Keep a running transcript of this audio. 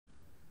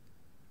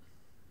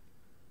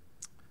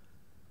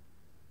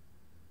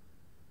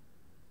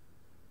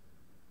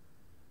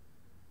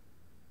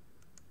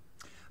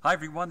Hi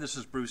everyone, this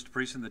is Bruce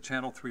DePriest, the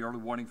Channel 3 Early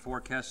Warning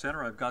Forecast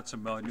Center. I've got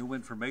some new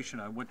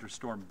information on Winter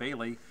Storm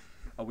Bailey.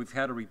 We've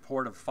had a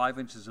report of 5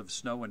 inches of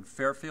snow in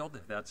Fairfield,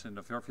 that's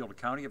in Fairfield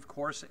County of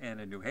course,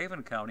 and in New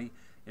Haven County.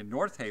 In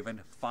North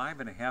Haven,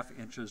 5.5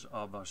 inches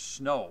of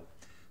snow.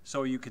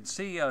 So you can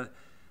see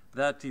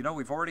that,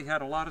 we've already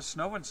had a lot of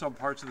snow in some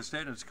parts of the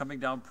state, and it's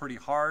coming down pretty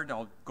hard.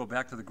 I'll go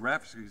back to the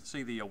graphics. You can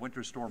see the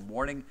winter storm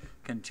warning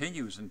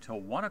continues until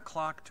 1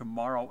 o'clock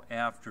tomorrow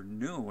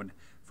afternoon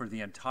for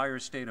the entire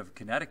state of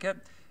Connecticut,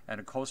 and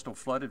a coastal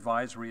flood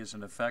advisory is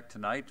in effect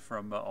tonight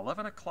from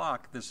 11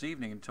 o'clock this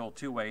evening until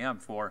 2 a.m.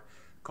 for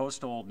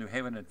coastal New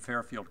Haven and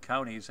Fairfield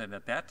counties, and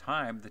at that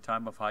time, the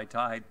time of high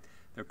tide,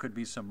 there could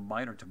be some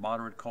minor to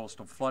moderate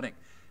coastal flooding.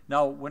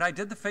 Now, when I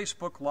did the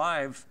Facebook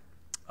Live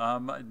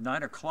at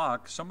 9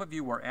 o'clock, some of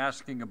you were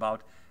asking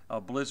about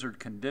blizzard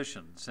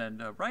conditions.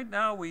 And right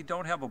now, we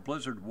don't have a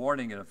blizzard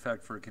warning in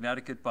effect for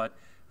Connecticut, but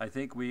I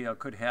think we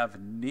could have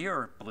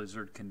near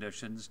blizzard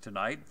conditions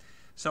tonight.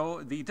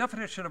 So the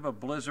definition of a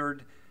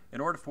blizzard,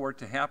 in order for it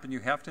to happen, you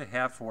have to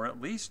have for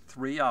at least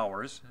 3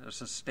 hours a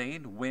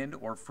sustained wind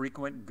or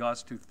frequent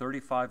gust to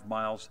 35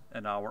 miles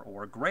an hour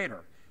or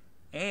greater,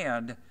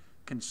 and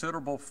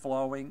considerable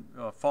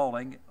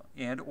falling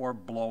and or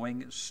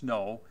blowing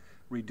snow,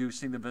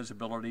 reducing the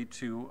visibility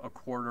to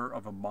 1/4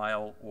 of a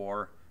mile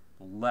or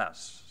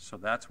less. So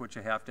that's what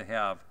you have to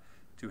have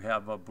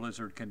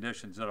blizzard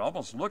conditions. It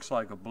almost looks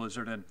like a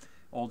blizzard in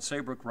Old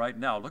Saybrook right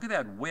now. Look at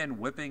that wind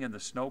whipping and the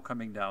snow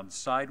coming down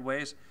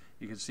sideways.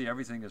 You can see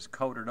everything is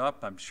coated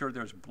up. I'm sure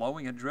there's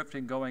blowing and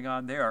drifting going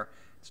on there.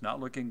 It's not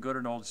looking good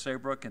in Old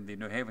Saybrook and the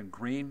New Haven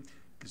Green.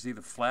 You can see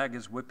the flag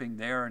is whipping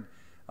there, and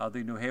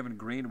the New Haven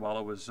Green, while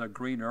it was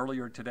green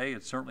earlier today,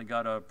 it's certainly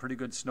got a pretty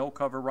good snow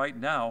cover right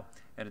now,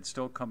 and it's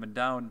still coming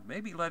down,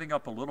 maybe letting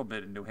up a little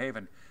bit in New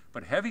Haven,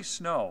 but heavy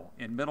snow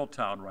in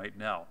Middletown right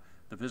now.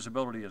 The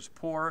visibility is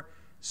poor.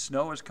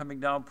 Snow is coming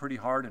down pretty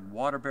hard in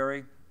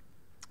Waterbury.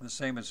 The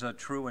same is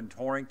true in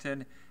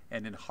Torrington,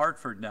 and in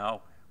Hartford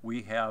now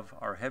we have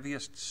our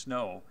heaviest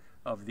snow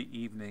of the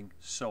evening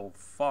so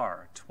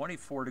far.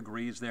 24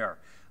 degrees there.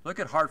 Look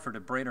at Hartford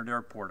at Brainerd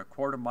Airport,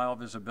 1/4 mile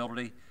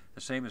visibility.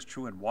 The same is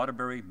true in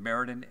Waterbury,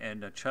 Meriden,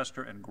 and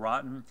Chester and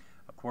Groton.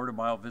 1/4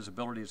 mile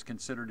visibility is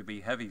considered to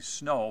be heavy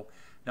snow.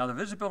 Now the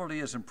visibility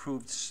has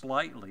improved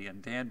slightly in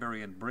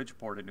Danbury and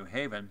Bridgeport in New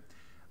Haven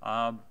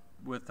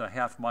with a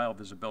 1/2 mile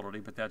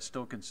visibility, but that's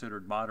still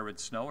considered moderate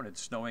snow, and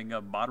it's snowing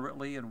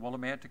moderately in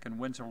Willimantic and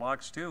Windsor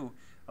Locks too,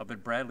 up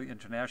at Bradley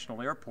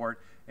International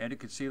Airport, and you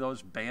can see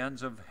those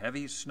bands of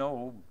heavy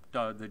snow,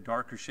 the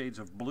darker shades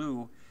of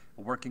blue,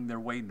 working their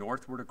way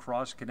northward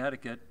across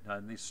Connecticut,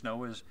 and the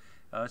snow is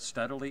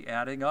steadily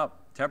adding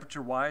up.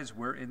 Temperature-wise,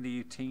 we're in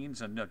the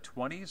teens and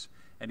 20s,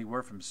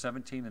 anywhere from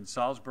 17 in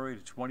Salisbury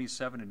to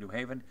 27 in New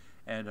Haven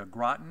and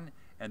Groton,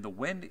 and the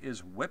wind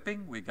is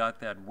whipping. We got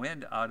that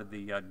wind out of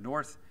the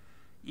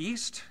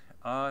northeast,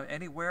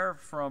 anywhere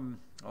from,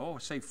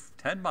 say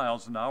 10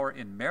 miles an hour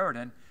in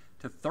Meriden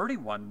to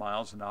 31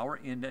 miles an hour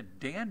in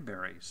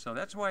Danbury. So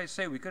that's why I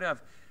say we could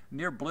have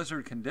near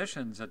blizzard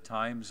conditions at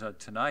times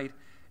tonight.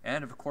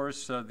 And of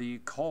course, the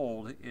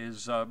cold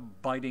is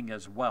biting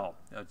as well.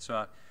 It's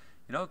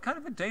kind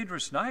of a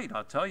dangerous night,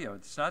 I'll tell you.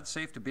 It's not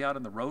safe to be out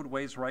on the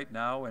roadways right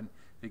now, and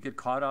if you get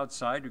caught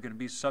outside, you're going to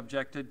be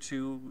subjected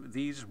to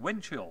these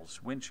wind chills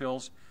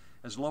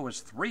as low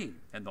as 3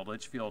 in the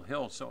Litchfield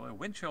Hills. So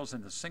wind chills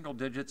in the single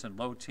digits and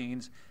low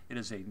teens. It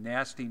is a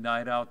nasty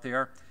night out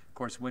there. Of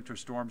course, winter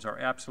storms are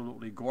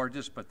absolutely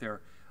gorgeous, but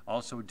they're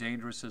also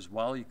dangerous as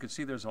well. You can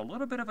see there's a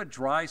little bit of a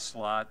dry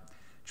slot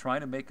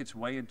trying to make its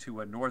way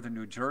into northern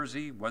New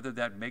Jersey. Whether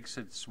that makes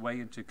its way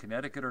into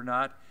Connecticut or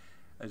not,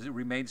 as it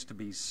remains to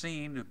be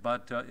seen,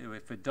 but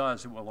if it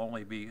does, it will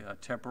only be a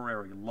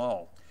temporary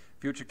lull.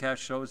 Futurecast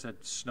shows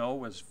that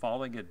snow is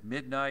falling at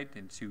midnight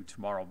into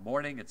tomorrow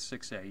morning at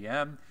 6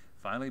 a.m.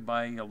 Finally,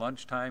 by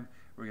lunchtime,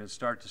 we're going to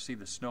start to see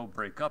the snow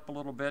break up a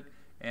little bit,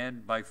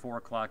 and by 4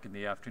 o'clock in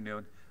the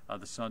afternoon,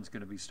 the sun's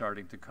going to be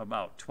starting to come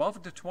out.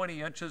 12 to 20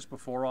 inches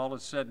before all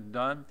is said and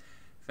done.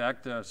 In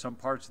fact, some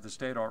parts of the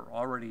state are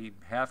already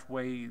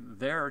halfway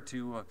there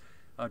to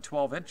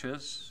 12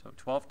 inches, so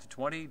 12 to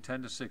 20,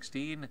 10 to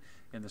 16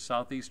 in the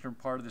southeastern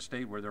part of the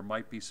state where there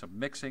might be some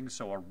mixing,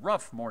 so a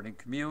rough morning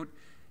commute.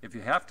 If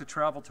you have to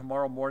travel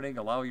tomorrow morning,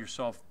 allow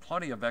yourself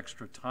plenty of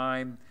extra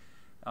time.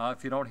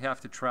 If you don't have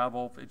to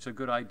travel, it's a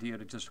good idea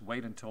to just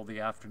wait until the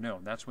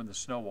afternoon. That's when the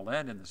snow will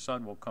end and the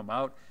sun will come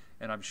out,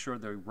 and I'm sure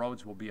the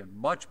roads will be in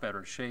much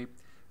better shape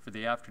for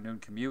the afternoon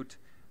commute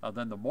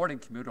than the morning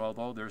commute,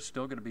 although there's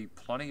still going to be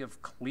plenty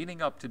of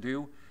cleaning up to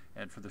do.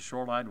 And for the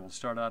shoreline, we'll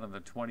start out in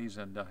the 20s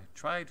and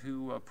try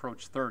to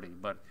approach 30,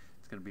 but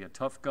it's going to be a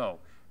tough go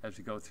as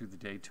we go through the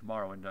day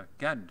tomorrow. And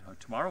again,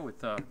 tomorrow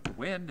with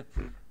wind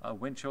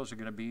chills are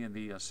going to be in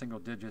the single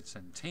digits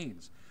and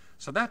teens.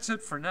 So that's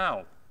it for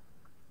now.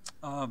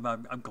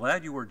 I'm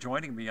glad you were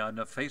joining me on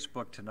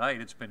Facebook tonight.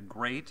 It's been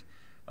great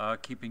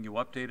keeping you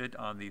updated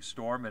on the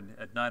storm, and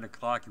at 9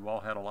 o'clock you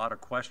all had a lot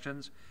of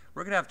questions.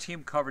 We're going to have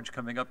team coverage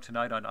coming up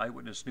tonight on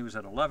Eyewitness News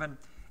at 11,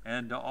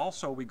 And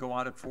also, we go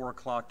on at 4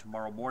 o'clock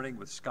tomorrow morning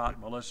with Scott,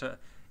 Melissa,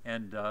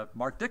 and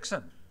Mark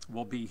Dixon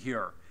will be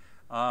here.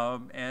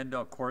 And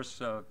of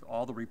course,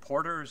 all the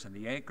reporters and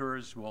the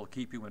anchors will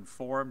keep you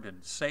informed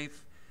and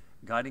safe,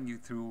 guiding you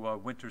through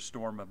Winter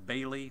Storm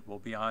Bailey. Will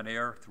be on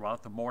air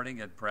throughout the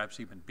morning and perhaps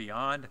even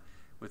beyond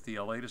with the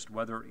latest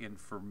weather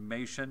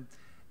information.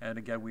 And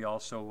again, we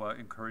also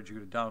encourage you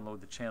to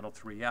download the Channel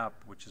 3 app,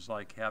 which is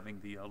like having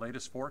the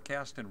latest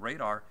forecast and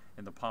radar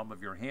in the palm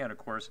of your hand. Of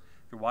course,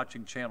 if you're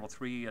watching Channel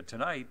 3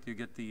 tonight, you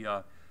get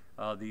the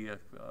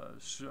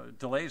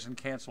delays and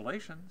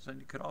cancellations, and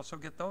you could also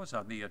get those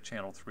on the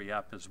Channel 3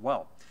 app as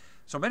well.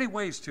 So many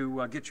ways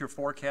to get your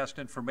forecast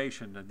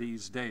information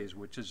these days,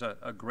 which is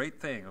a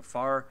great thing, a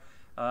far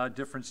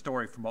different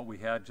story from what we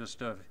had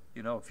just a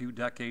few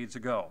decades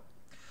ago.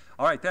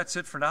 All right, that's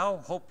it for now.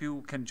 Hope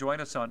you can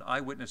join us on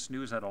Eyewitness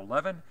News at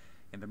 11.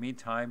 In the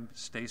meantime,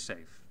 stay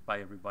safe. Bye,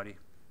 everybody.